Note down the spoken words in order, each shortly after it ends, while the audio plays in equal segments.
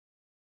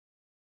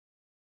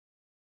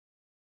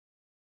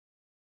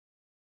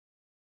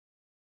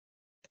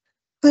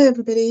Hi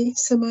everybody,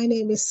 so my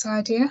name is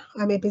Sadia.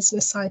 I'm a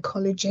business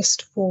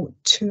psychologist for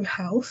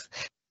 2Health,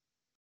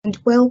 and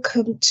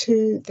welcome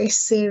to this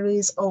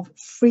series of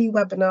free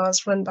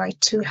webinars run by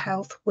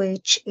 2Health,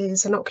 which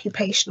is an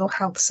occupational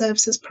health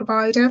services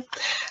provider,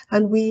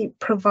 and we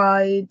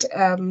provide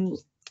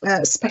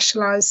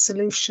specialised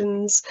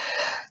solutions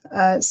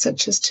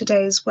such as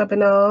today's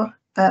webinar,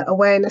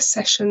 awareness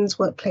sessions,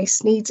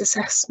 workplace needs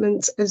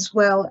assessments, as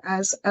well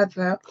as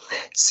other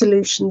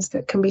solutions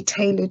that can be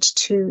tailored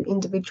to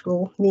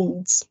individual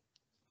needs.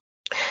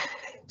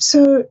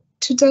 So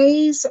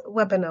today's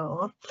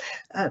webinar,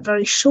 a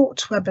very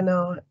short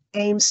webinar,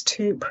 aims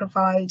to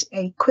provide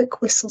a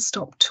quick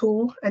whistle-stop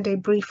tour and a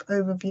brief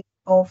overview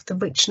of the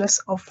richness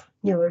of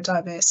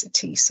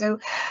neurodiversity. So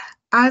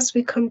as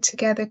we come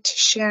together to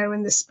share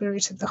in the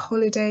spirit of the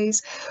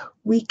holidays,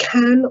 we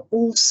can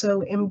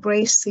also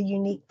embrace the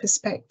unique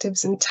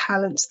perspectives and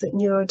talents that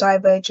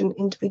neurodivergent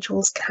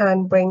individuals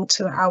can bring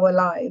to our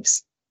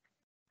lives.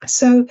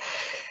 So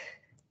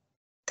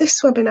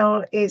this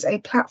webinar is a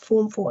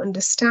platform for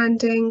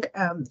understanding,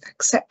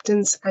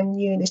 acceptance and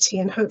unity,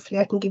 and hopefully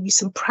I can give you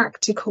some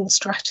practical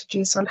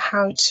strategies on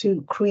how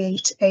to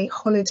create a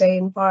holiday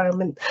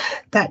environment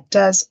that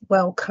does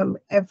welcome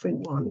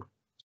everyone.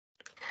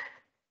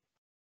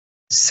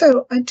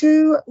 So I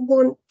do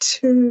want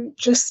to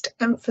just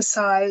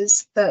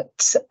emphasize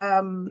that,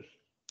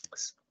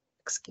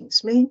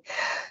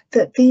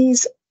 that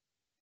these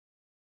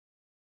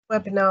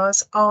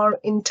webinars are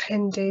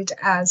intended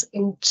as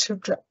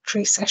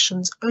introductory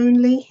sessions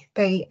only.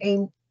 They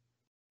aim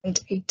at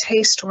a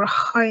taste or a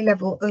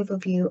high-level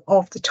overview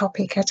of the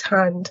topic at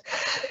hand.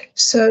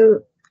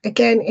 So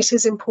again, it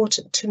is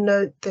important to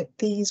note that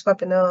these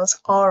webinars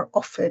are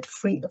offered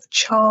free of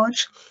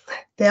charge.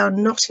 They are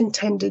not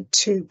intended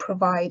to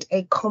provide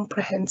a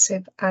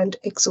comprehensive and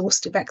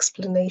exhaustive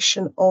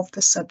explanation of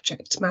the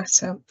subject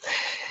matter.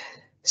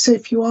 So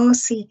if you are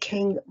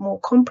seeking more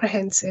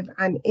comprehensive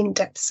and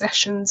in-depth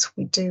sessions,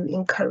 we do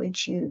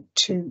encourage you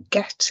to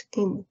get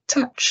in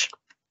touch.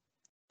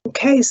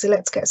 Okay, so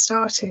let's get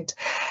started.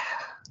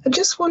 I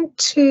just want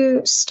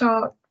to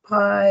start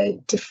by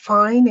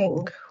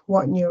defining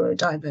what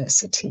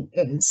neurodiversity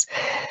is.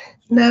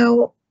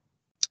 Now,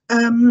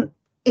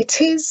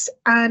 it is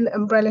an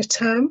umbrella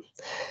term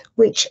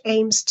which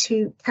aims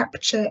to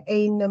capture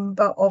a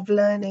number of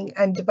learning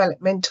and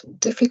developmental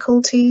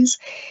difficulties,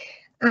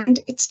 and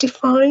it's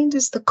defined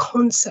as the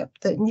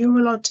concept that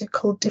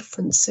neurological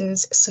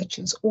differences such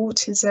as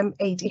autism,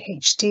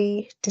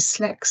 ADHD,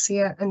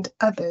 dyslexia, and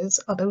others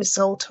are the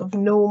result of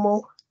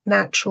normal,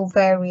 natural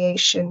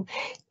variation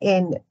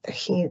in the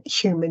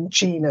human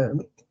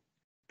genome.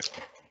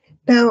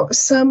 Now,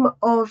 some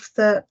of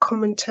the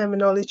common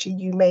terminology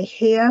you may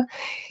hear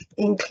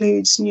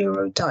includes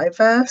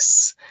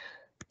neurodiverse,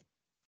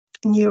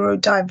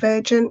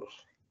 neurodivergent.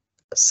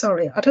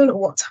 Sorry, I don't know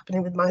what's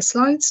happening with my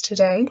slides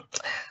today.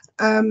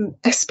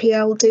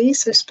 SPLD,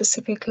 so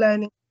specific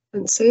learning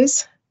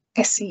differences,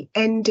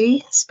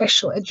 SEND,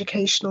 special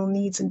educational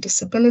needs and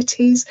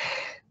disabilities.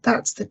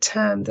 That's the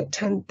term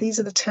that these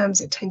are the terms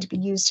that tend to be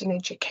used in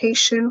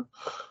education.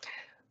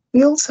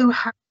 We also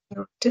have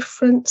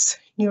neurodifference,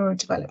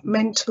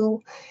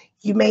 neurodevelopmental.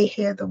 You may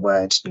hear the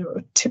word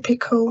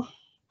neurotypical,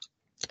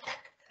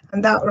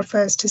 and that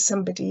refers to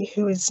somebody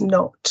who is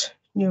not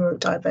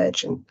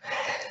neurodivergent.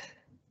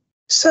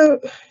 So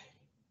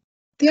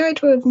the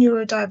idea of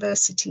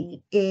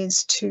neurodiversity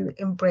is to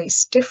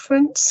embrace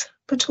difference,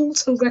 but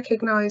also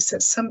recognise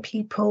that some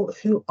people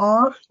who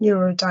are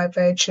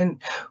neurodivergent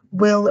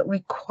will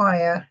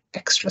require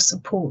extra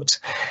support.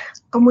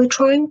 And we're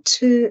trying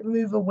to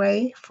move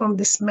away from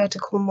this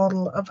medical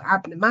model of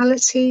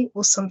abnormality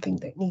or something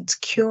that needs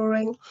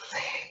curing.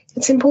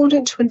 It's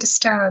important to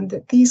understand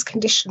that these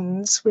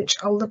conditions, which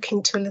I'll look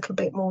into a little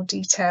bit more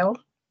detail,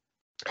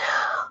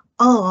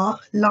 are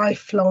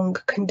lifelong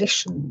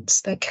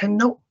conditions. They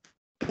cannot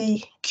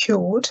be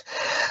cured,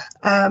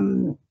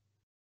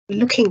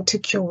 looking to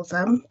cure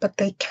them, but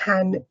they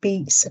can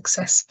be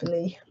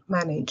successfully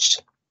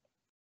managed.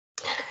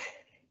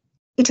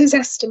 It is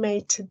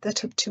estimated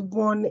that up to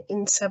 1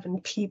 in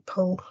 7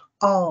 people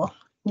are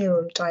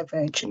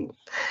neurodivergent.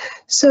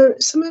 So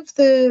some of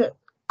the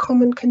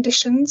common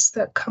conditions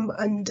that come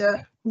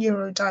under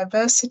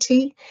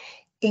neurodiversity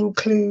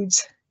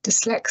includes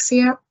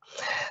dyslexia,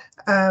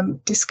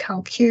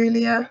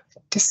 dyscalculia,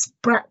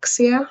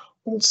 dyspraxia,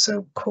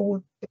 also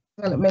called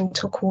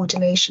developmental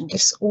coordination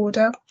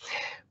disorder.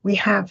 We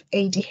have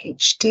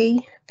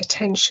ADHD,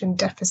 attention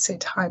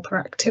deficit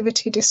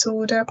hyperactivity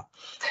disorder.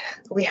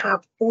 We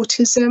have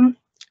autism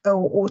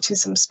or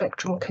autism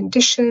spectrum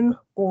condition,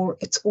 or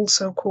it's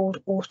also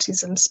called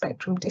autism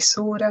spectrum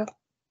disorder.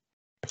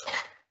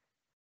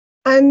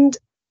 And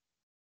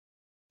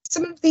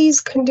some of these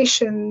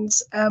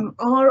conditions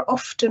are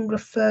often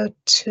referred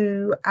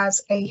to as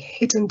a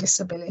hidden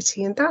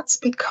disability, and that's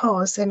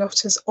because they're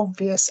not as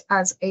obvious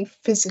as a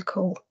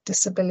physical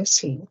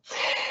disability.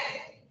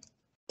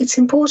 It's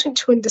important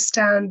to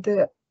understand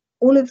that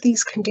all of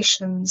these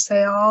conditions,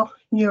 they are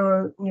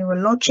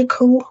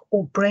neurological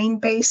or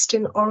brain-based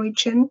in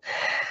origin,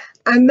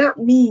 And that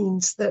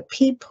means that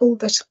people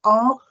that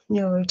are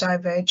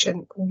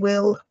neurodivergent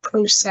will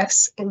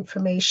process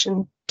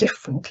information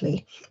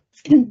differently.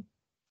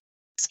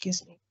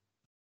 Excuse me.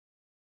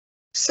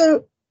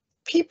 So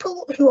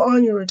people who are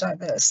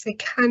neurodiverse, they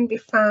can be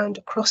found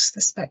across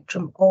the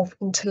spectrum of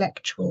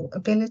intellectual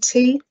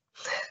ability.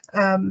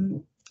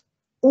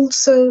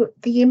 Also,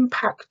 the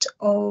impact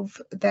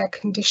of their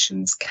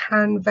conditions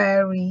can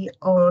vary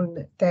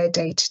on their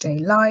day-to-day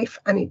life,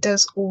 and it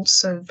does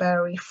also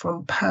vary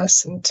from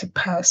person to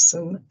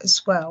person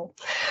as well.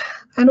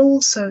 And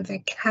also,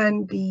 there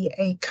can be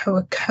a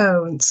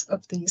co-occurrence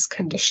of these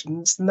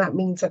conditions, and that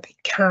means that they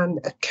can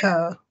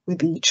occur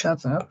with each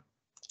other.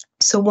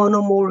 So one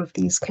or more of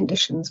these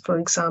conditions, for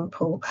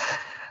example,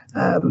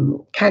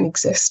 can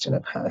exist in a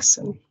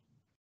person.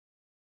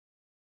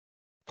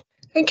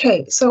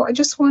 Okay, so I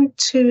just want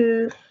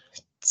to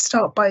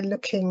start by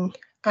looking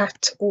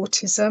at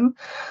autism.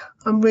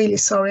 I'm really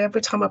sorry, every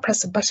time I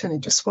press a button,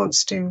 it just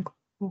wants to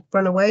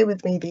run away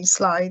with me, these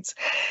slides.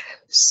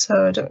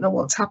 So I don't know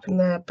what's happened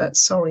there, but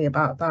sorry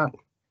about that.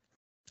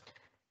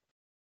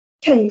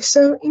 Okay,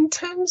 so in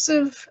terms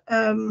of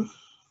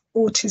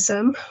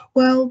autism,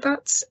 well,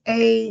 that's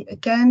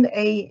again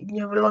a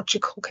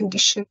neurological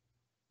condition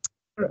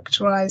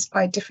characterized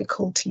by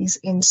difficulties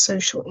in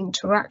social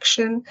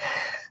interaction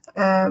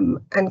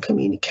and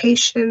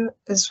communication,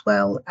 as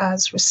well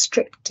as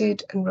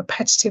restricted and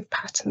repetitive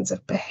patterns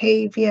of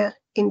behavior,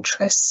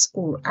 interests,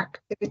 or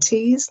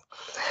activities.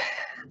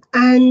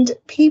 And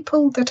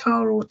people that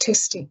are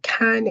autistic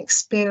can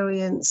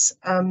experience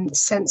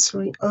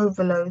sensory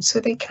overload, so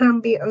they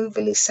can be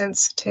overly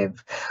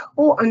sensitive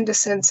or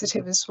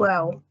undersensitive as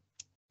well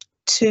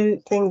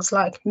to things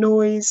like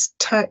noise,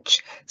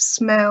 touch,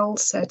 smell,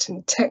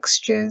 certain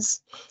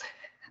textures.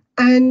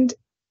 And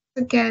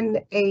again,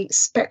 a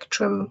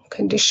spectrum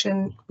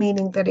condition,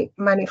 meaning that it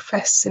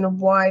manifests in a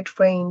wide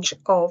range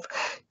of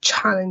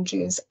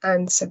challenges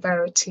and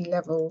severity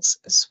levels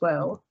as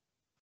well.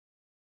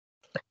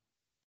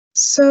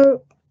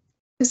 So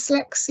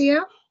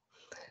dyslexia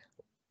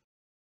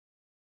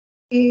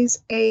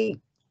is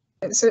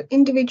so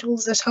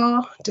individuals that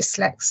are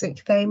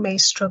dyslexic, they may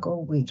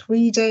struggle with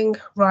reading,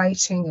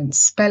 writing and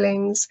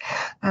spellings,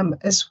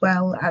 as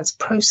well as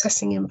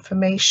processing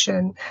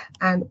information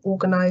and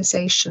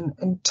organisation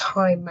and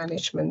time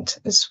management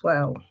as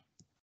well.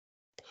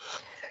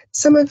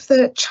 Some of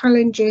the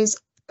challenges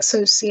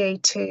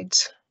associated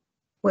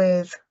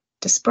with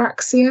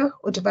dyspraxia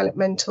or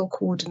developmental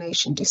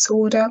coordination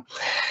disorder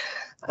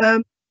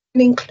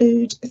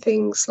include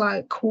things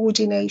like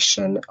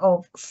coordination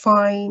of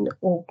fine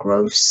or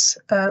gross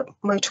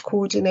motor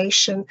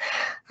coordination,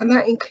 and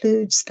that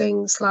includes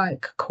things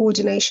like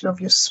coordination of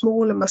your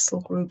smaller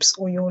muscle groups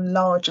or your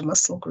larger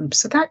muscle groups.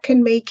 So that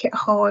can make it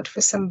hard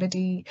for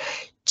somebody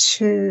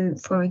to,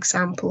 for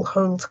example,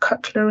 hold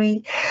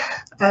cutlery,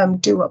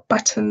 do up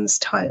buttons,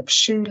 tie up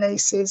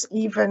shoelaces,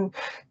 even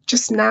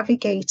just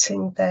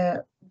navigating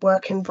their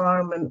work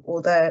environment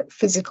or their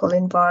physical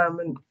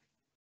environment.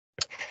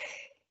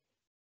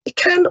 It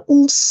can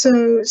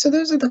also, so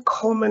those are the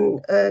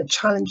common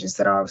challenges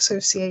that are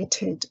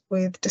associated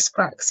with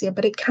dyspraxia,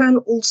 but it can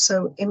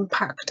also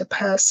impact a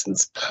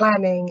person's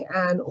planning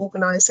and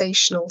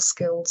organisational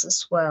skills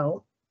as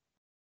well.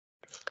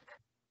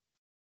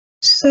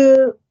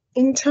 So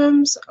in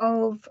terms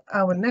of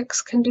our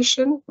next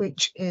condition,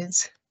 which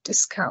is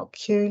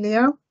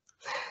dyscalculia,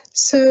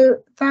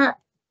 so that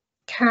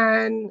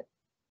can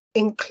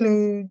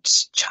include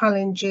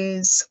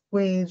challenges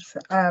with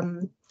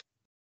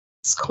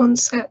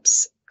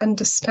concepts,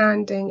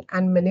 understanding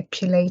and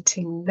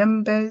manipulating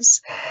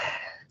numbers.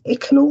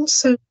 It can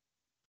also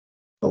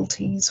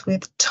difficulties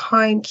with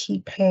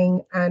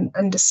timekeeping and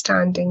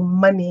understanding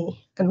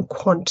money and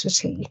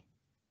quantity.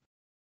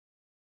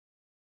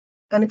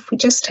 And if we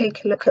just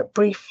take a look at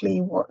briefly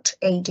what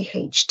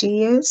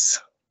ADHD is.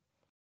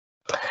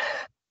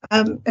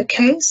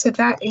 Okay, so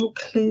that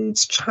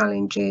includes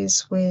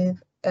challenges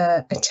with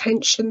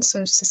attention,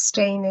 so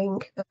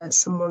sustaining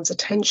someone's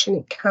attention.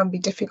 It can be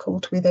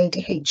difficult with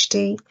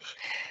ADHD.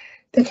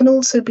 There can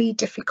also be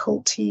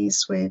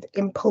difficulties with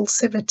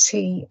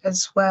impulsivity,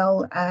 as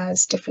well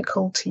as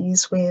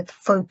difficulties with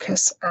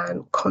focus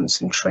and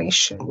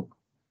concentration.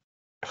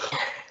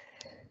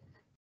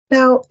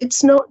 Now,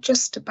 it's not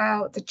just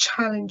about the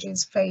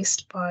challenges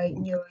faced by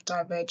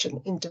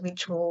neurodivergent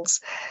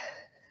individuals.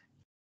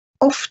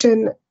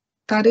 Often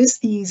that is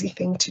the easy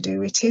thing to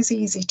do. It is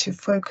easy to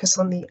focus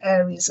on the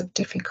areas of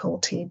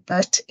difficulty,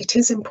 but it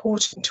is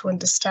important to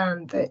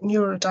understand that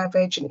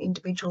neurodivergent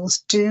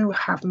individuals do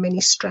have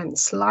many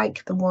strengths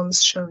like the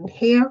ones shown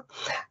here,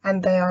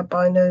 and they are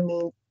by no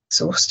means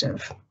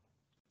exhaustive.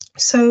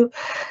 So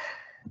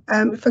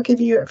if I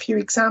give you a few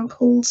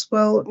examples,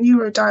 well,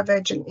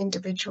 neurodivergent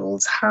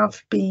individuals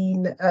have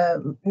been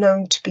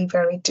known to be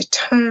very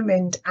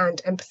determined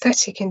and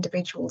empathetic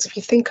individuals. If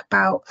you think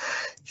about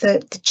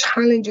the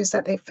challenges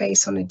that they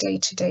face on a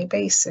day-to-day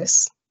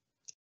basis,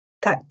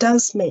 that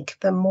does make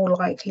them more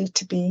likely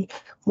to be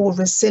more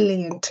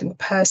resilient and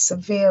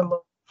persevere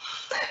more.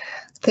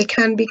 They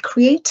can be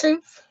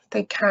creative,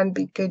 They can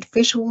be good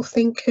visual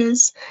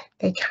thinkers.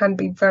 They can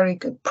be very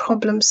good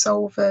problem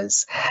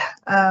solvers.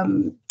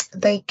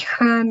 They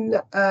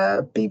can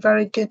be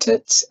very good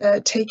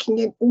at taking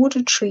in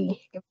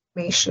auditory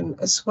information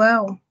as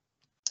well.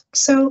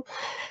 So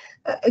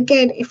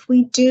again, if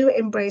we do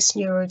embrace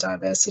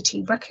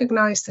neurodiversity,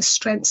 recognize the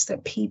strengths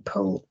that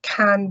people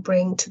can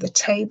bring to the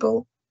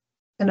table,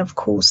 and of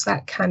course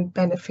that can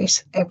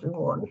benefit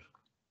everyone.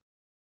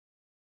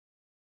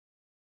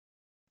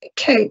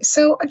 Okay,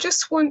 so I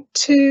just want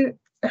to,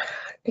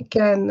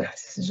 again,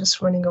 this is just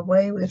running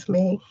away with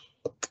me.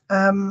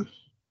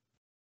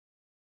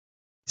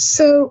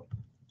 So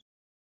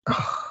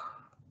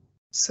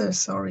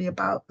sorry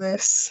about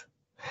this.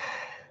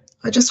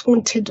 I just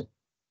wanted,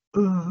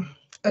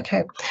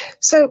 okay,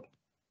 so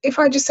if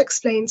I just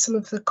explain some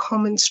of the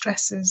common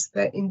stresses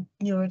that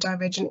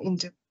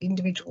neurodivergent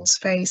individuals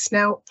face.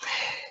 Now,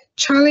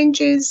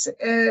 challenges,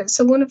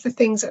 so one of the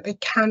things that they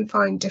can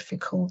find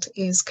difficult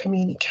is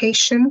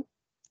communication.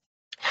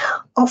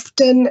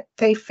 Often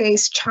they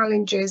face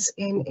challenges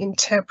in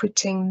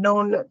interpreting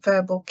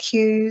non-verbal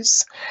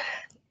cues.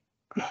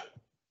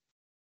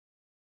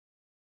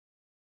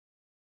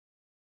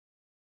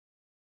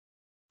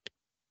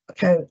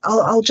 Okay,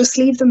 I'll just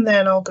leave them there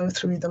and I'll go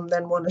through them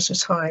then one at a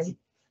time.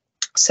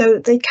 So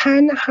they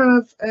can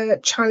have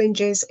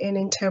challenges in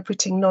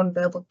interpreting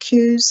non-verbal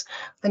cues,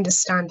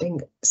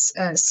 understanding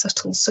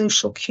subtle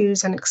social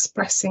cues, and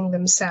expressing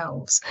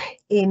themselves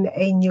in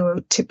a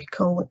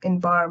neurotypical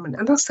environment.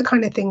 And that's the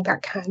kind of thing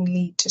that can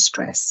lead to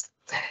stress.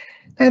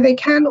 Now, they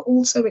can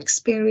also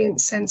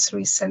experience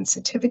sensory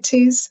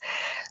sensitivities.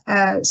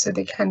 So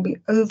they can be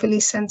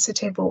overly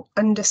sensitive or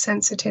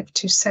undersensitive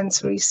to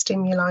sensory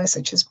stimuli,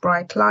 such as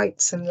bright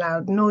lights and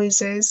loud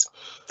noises.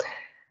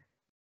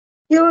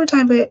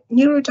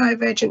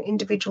 Neurodivergent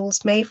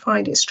individuals may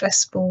find it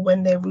stressful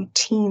when their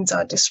routines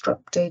are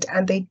disrupted,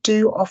 and they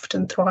do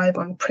often thrive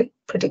on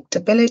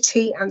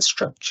predictability and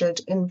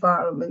structured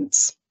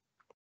environments.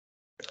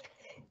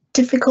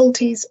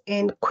 Difficulties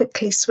in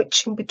quickly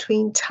switching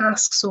between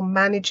tasks or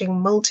managing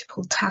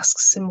multiple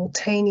tasks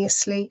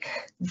simultaneously,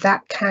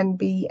 that can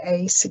be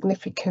a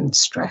significant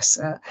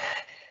stressor.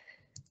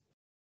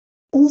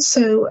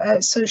 Also,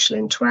 social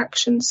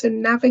interactions, so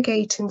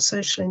navigating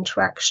social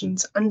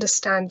interactions,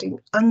 understanding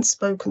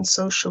unspoken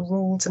social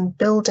rules, and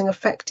building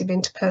effective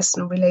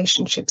interpersonal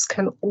relationships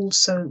can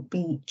also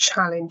be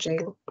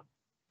challenging.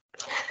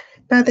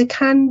 Now, there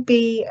can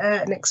be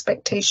an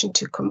expectation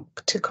to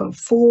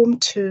conform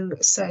to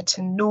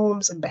certain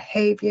norms and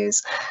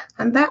behaviours,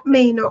 and that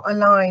may not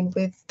align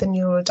with the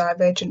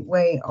neurodivergent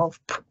way of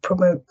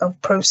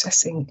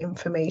processing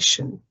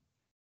information.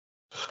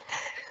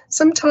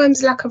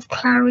 Sometimes lack of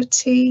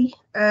clarity,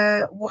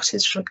 what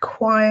is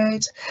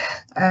required,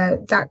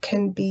 that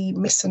can be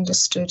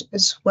misunderstood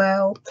as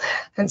well.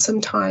 And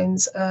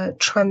sometimes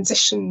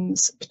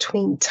transitions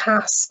between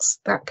tasks,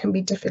 that can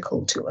be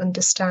difficult to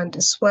understand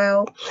as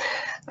well.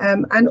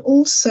 And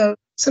also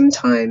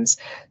sometimes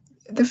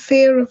the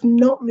fear of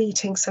not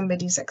meeting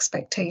somebody's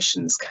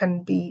expectations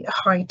can be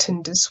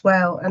heightened as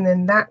well. And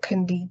then that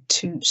can lead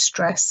to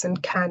stress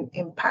and can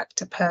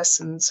impact a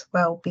person's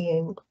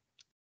well-being.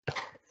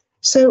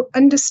 So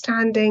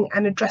understanding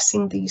and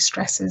addressing these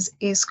stresses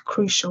is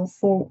crucial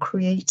for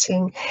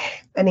creating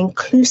an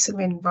inclusive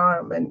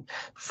environment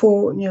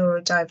for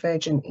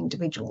neurodivergent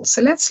individuals.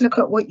 So let's look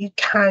at what you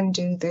can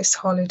do this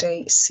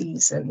holiday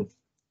season.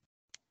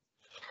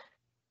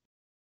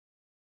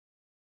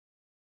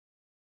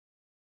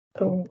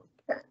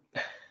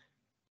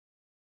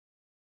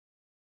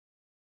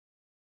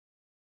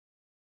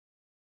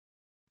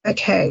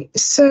 Okay,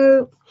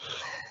 so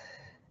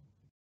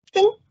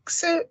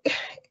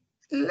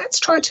let's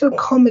try to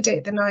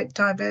accommodate the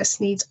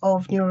diverse needs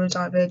of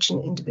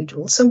neurodivergent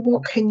individuals. So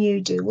what can you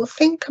do? Well,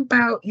 think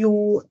about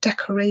your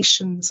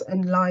decorations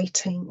and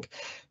lighting.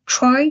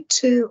 Try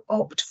to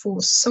opt for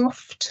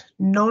soft,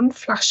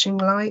 non-flashing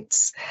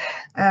lights,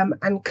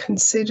 and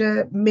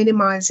consider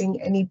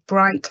minimizing any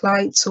bright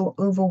lights or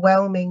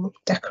overwhelming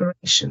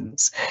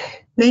decorations.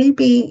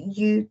 Maybe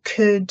you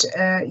could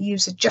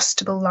use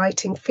adjustable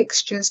lighting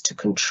fixtures to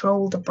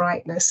control the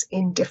brightness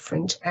in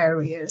different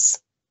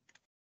areas.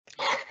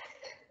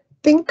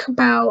 Think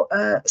about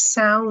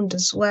sound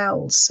as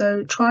well.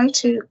 So try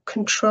to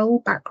control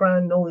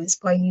background noise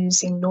by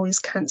using noise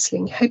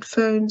cancelling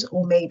headphones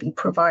or maybe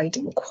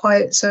providing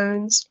quiet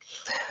zones.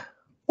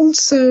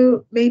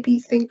 Also, maybe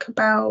think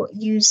about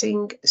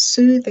using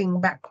soothing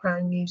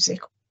background music,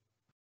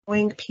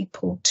 allowing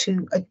people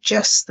to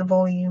adjust the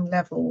volume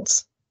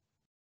levels.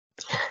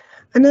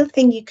 Another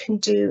thing you can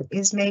do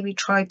is maybe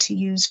try to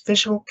use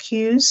visual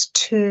cues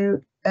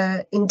to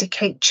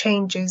indicate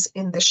changes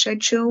in the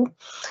schedule.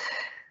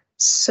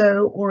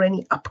 Or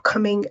any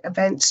upcoming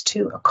events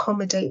to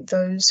accommodate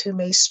those who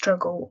may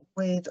struggle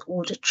with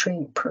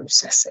auditory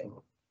processing.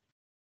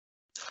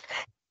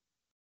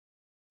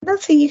 Another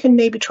thing you can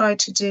maybe try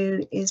to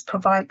do is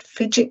provide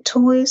fidget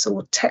toys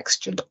or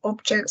textured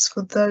objects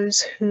for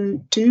those who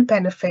do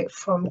benefit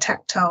from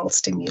tactile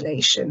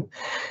stimulation.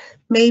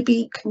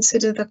 Maybe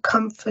consider the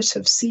comfort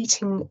of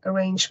seating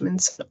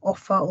arrangements and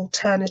offer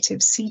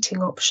alternative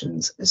seating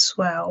options as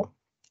well.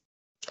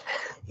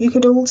 You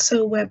could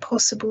also, where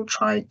possible,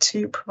 try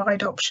to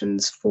provide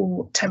options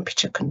for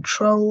temperature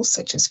control,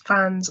 such as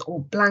fans or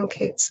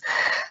blankets,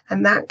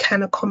 and that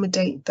can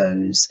accommodate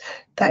those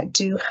that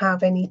do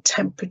have any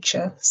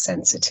temperature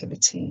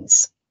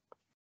sensitivities.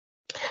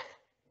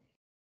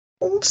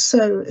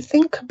 Also,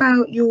 think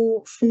about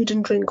your food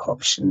and drink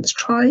options.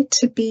 Try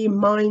to be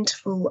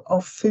mindful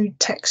of food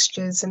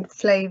textures and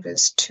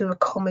flavours to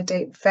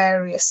accommodate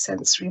various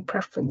sensory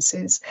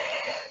preferences.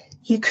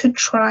 You could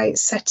try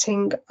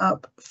setting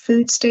up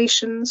food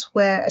stations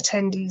where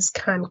attendees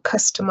can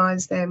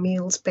customise their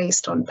meals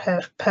based on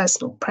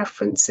personal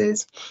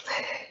preferences.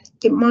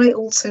 It might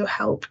also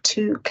help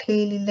to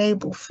clearly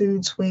label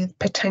foods with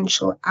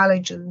potential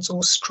allergens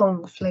or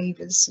strong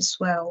flavours as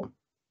well.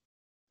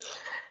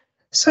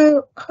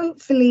 So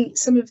hopefully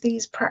some of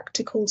these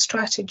practical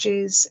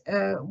strategies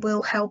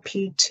will help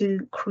you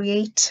to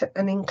create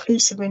an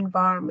inclusive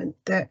environment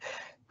that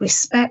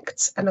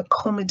respects and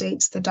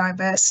accommodates the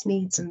diverse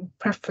needs and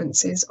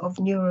preferences of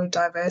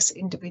neurodiverse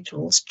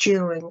individuals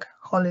during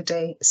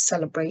holiday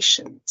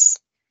celebrations.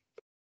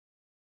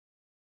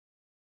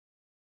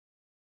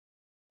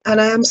 And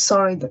I am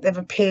sorry that they've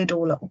appeared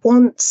all at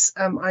once.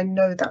 I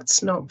know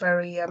that's not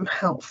very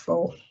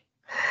helpful.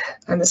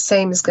 And the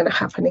same is going to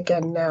happen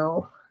again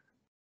now.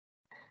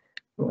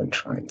 I'm going to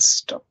try and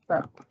stop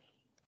that.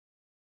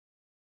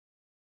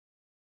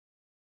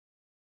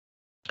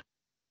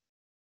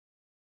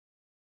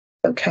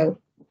 Okay.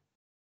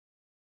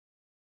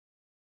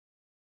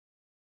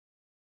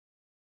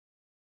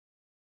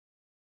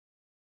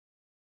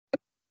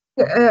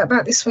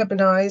 About this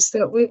webinar is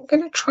that we're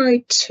going to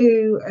try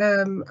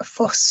to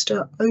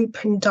foster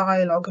open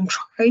dialogue and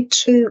try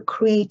to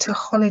create a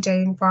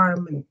holiday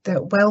environment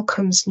that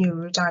welcomes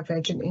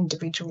neurodivergent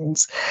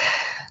individuals.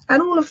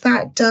 And all of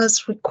that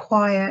does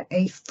require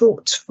a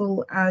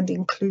thoughtful and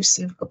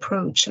inclusive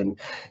approach. And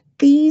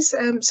these,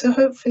 so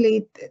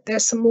hopefully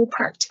there's some more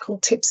practical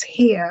tips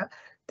here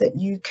that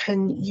you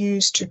can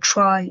use to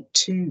try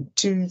to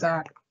do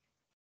that.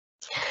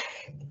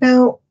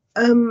 Now,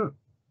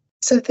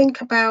 so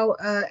think about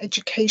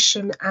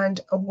education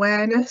and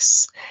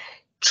awareness.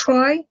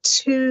 Try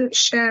to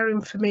share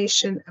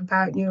information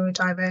about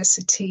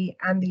neurodiversity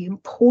and the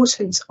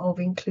importance of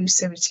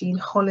inclusivity in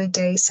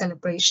holiday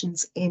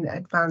celebrations in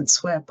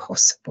advance where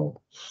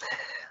possible.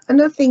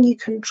 Another thing you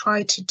can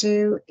try to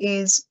do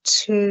is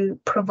to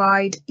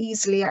provide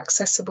easily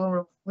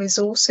accessible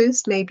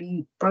resources,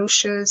 maybe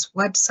brochures,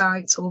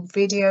 websites, or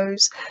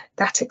videos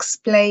that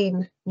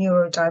explain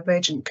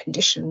neurodivergent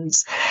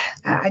conditions.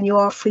 And you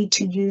are free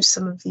to use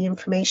some of the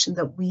information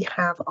that we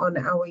have on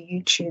our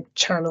YouTube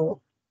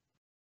channel.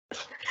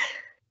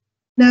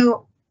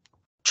 Now,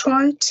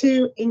 try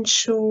to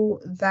ensure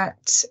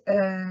that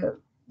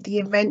the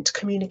event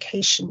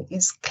communication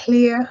is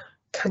clear,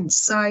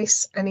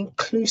 concise, and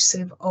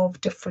inclusive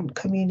of different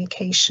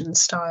communication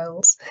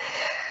styles.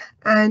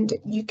 And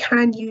you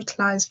can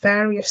utilize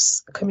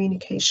various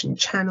communication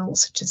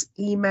channels such as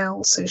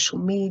email, social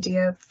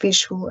media,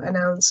 visual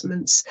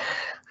announcements,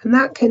 and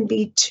that can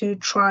be to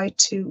try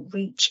to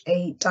reach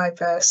a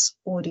diverse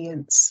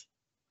audience.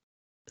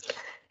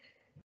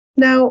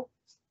 Now,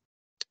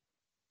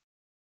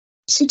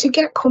 so to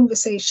get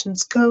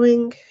conversations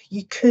going,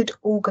 you could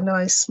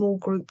organise small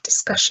group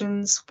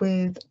discussions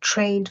with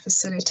trained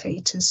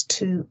facilitators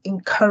to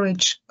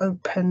encourage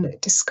open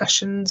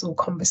discussions or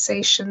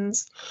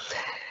conversations.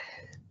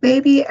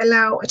 Maybe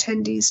allow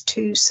attendees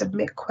to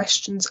submit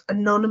questions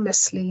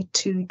anonymously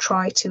to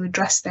try to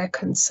address their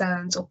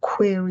concerns or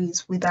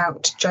queries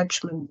without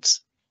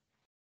judgment.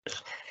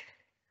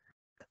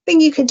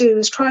 Thing you can do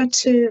is try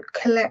to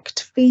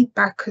collect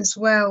feedback as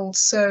well,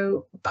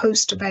 so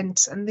post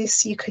events, and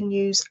this you can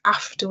use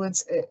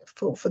afterwards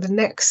for the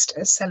next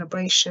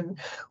celebration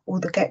or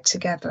the get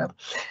together.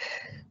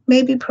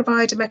 Maybe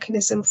provide a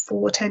mechanism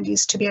for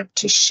attendees to be able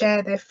to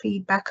share their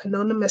feedback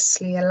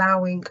anonymously,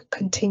 allowing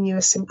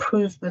continuous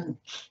improvement.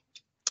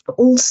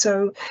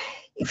 Also,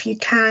 if you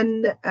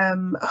can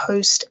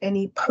host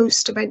any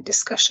post-event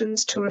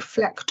discussions to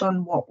reflect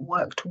on what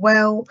worked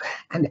well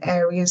and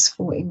areas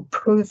for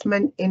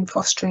improvement in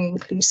fostering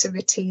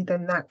inclusivity,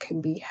 then that can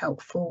be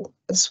helpful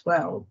as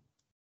well.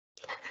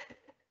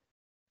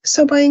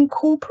 So by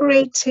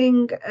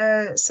incorporating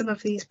some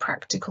of these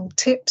practical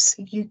tips,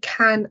 you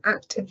can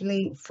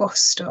actively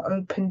foster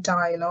open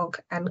dialogue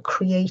and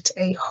create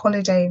a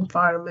holiday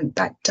environment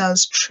that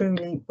does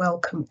truly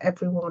welcome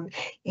everyone,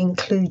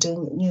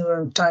 including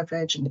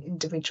neurodivergent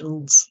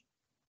individuals.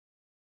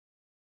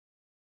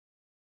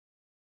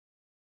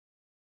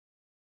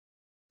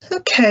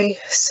 Okay,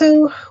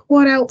 so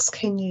what else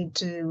can you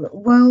do?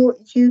 Well,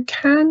 you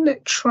can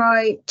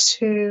try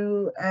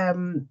to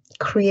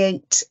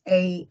create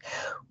a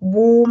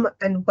warm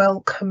and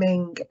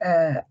welcoming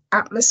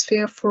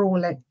atmosphere for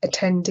all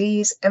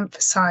attendees,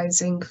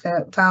 emphasizing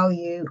the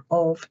value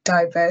of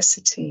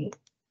diversity.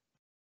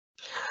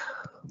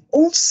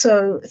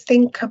 Also,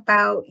 think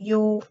about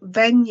your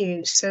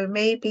venue. So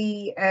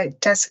maybe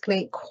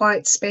designate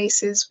quiet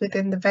spaces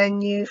within the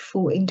venue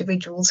for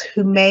individuals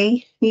who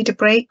may need a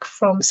break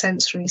from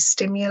sensory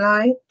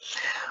stimuli.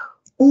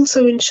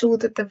 Also ensure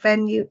that the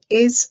venue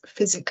is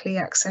physically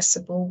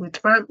accessible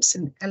with ramps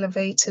and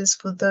elevators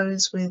for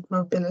those with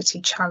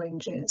mobility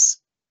challenges.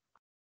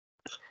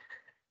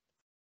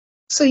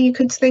 So you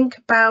could think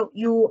about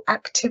your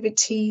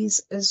activities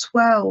as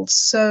well.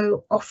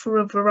 So offer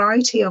a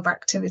variety of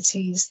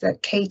activities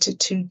that cater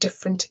to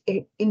different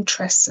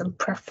interests and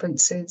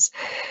preferences.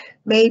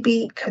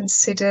 Maybe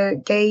consider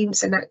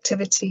games and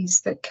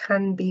activities that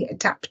can be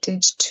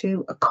adapted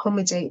to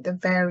accommodate the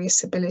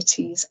various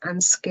abilities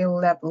and skill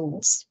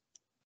levels.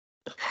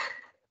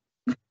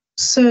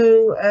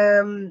 So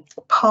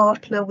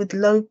partner with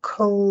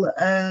local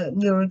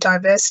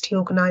neurodiversity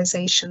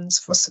organisations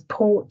for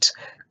support,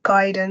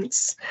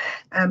 guidance,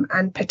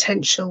 and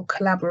potential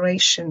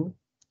collaboration.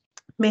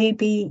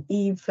 Maybe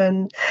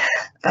even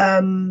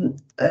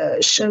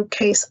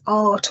showcase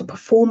art or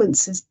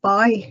performances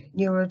by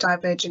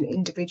neurodivergent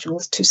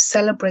individuals to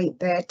celebrate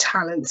their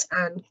talents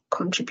and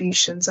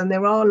contributions. And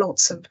there are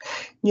lots of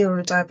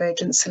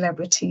neurodivergent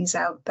celebrities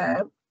out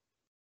there.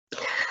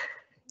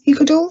 You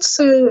could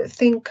also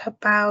think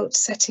about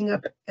setting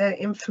up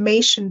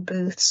information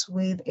booths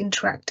with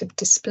interactive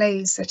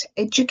displays that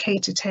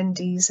educate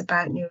attendees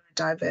about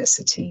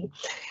neurodiversity.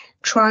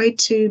 Try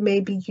to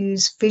maybe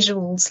use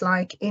visuals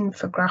like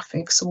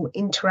infographics or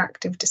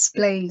interactive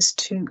displays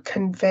to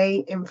convey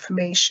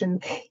information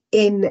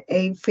in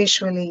a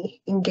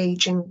visually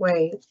engaging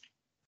way.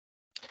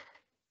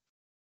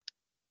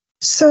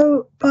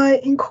 So by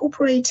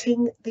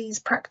incorporating these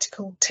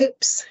practical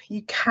tips,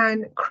 you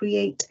can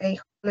create a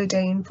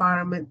holiday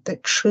environment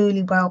that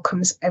truly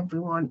welcomes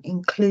everyone,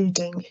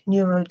 including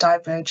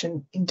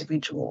neurodivergent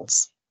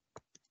individuals.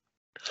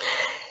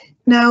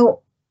 Now,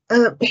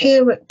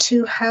 here at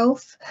 2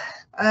 Health,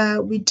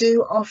 we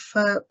do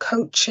offer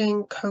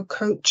coaching,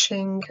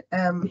 co-coaching,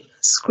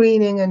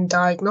 screening and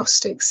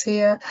diagnostics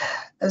here,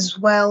 as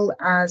well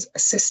as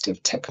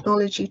assistive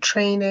technology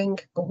training,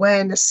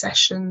 awareness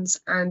sessions,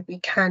 and we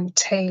can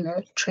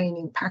tailor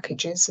training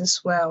packages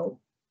as well.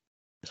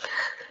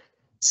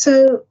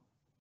 So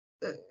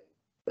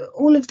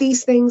all of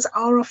these things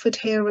are offered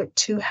here at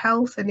 2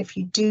 Health, and if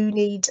you do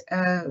need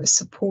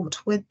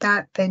support with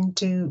that, then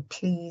do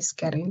please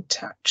get in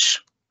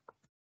touch.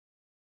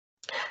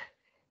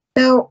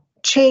 Now,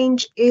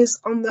 change is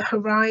on the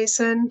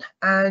horizon,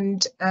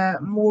 and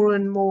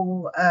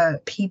more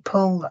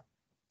people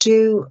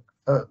do,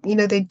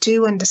 they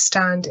do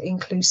understand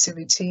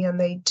inclusivity, and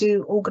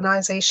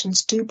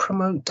organisations do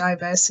promote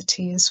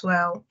diversity as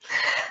well.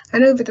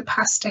 And over the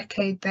past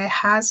decade, there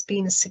has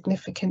been a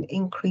significant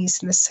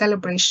increase in the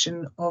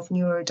celebration of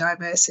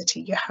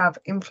neurodiversity. You have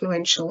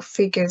influential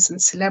figures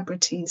and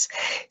celebrities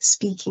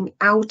speaking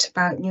out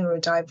about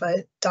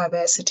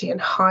neurodiversity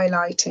and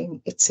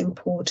highlighting its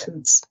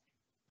importance.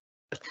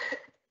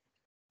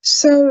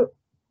 So,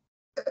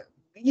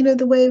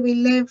 the way we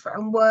live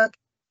and work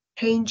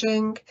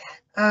changing.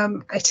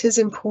 It is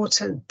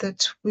important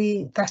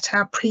that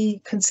our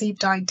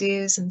preconceived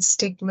ideas and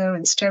stigma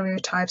and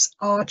stereotypes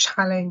are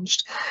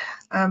challenged,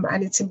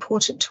 and it's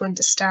important to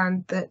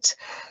understand that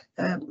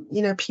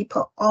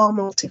people are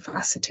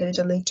multifaceted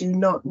and they do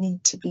not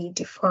need to be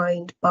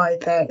defined by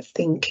their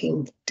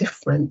thinking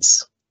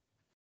difference.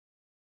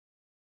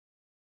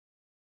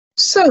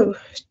 So,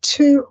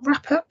 to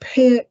wrap up,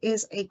 here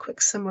is a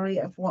quick summary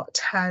of what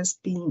has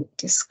been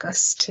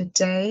discussed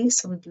today.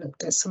 So we've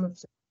looked at some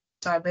of the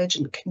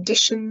divergent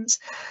conditions.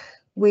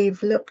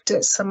 We've looked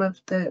at some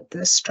of the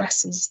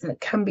stresses that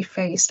can be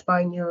faced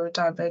by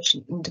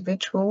neurodivergent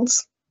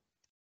individuals.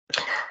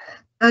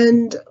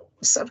 And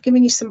so I've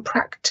given you some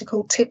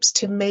practical tips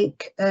to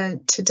make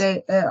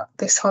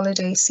this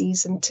holiday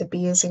season to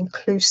be as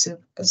inclusive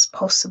as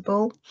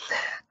possible.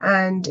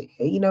 And,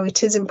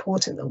 it is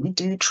important that we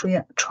do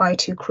try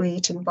to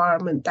create an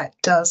environment that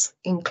does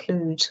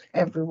include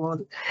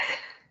everyone.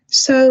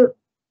 So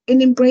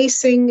in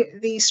embracing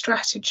these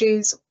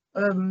strategies,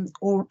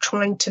 or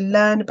trying to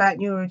learn about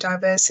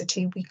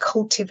neurodiversity, we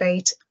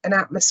cultivate an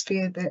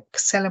atmosphere that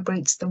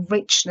celebrates the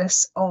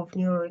richness of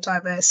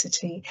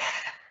neurodiversity.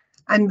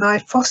 And by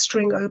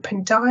fostering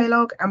open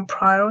dialogue and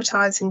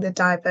prioritising the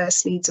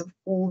diverse needs of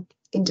all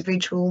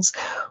individuals,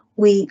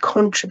 we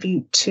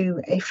contribute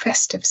to a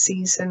festive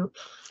season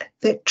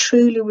that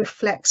truly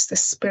reflects the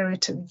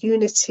spirit of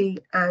unity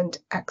and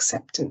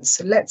acceptance.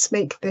 So let's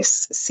make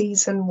this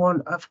season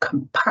one of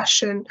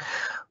compassion,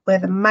 where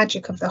the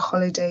magic of the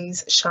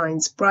holidays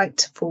shines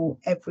bright for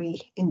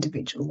every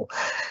individual.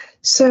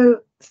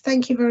 So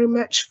thank you very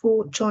much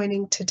for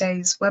joining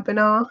today's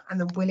webinar and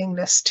the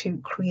willingness to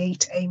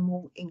create a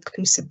more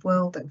inclusive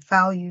world that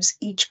values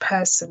each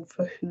person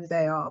for who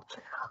they are.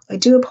 I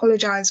do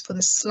apologise for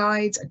the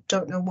slides. I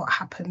don't know what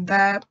happened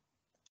there.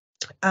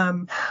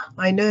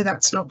 I know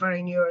that's not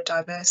very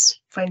neurodiverse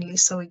friendly,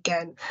 so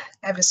again,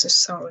 ever so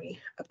sorry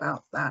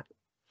about that.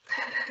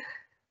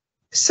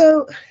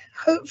 So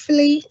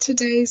hopefully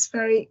today's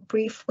very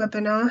brief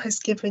webinar has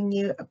given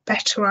you a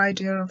better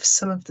idea of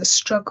some of the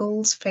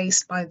struggles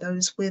faced by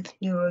those with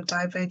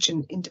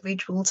neurodivergent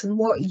individuals and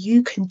what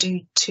you can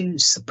do to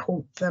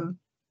support them.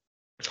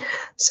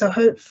 So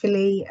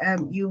hopefully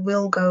you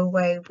will go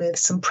away with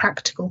some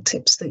practical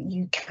tips that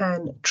you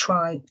can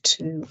try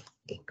to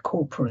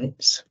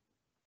incorporate.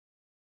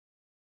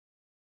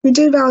 We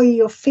do value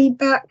your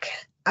feedback.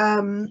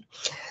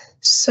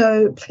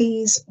 So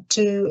please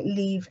do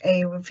leave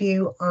a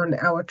review on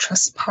our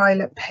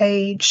Trustpilot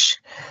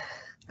page.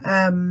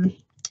 And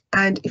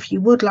if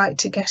you would like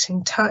to get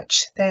in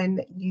touch, then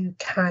you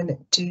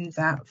can do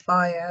that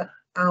via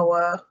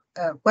our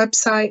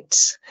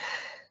website,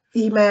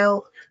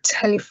 email,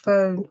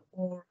 telephone,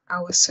 or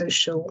our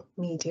social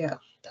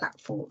media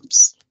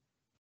platforms.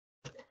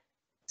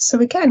 So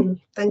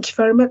again, thank you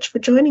very much for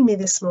joining me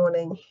this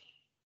morning.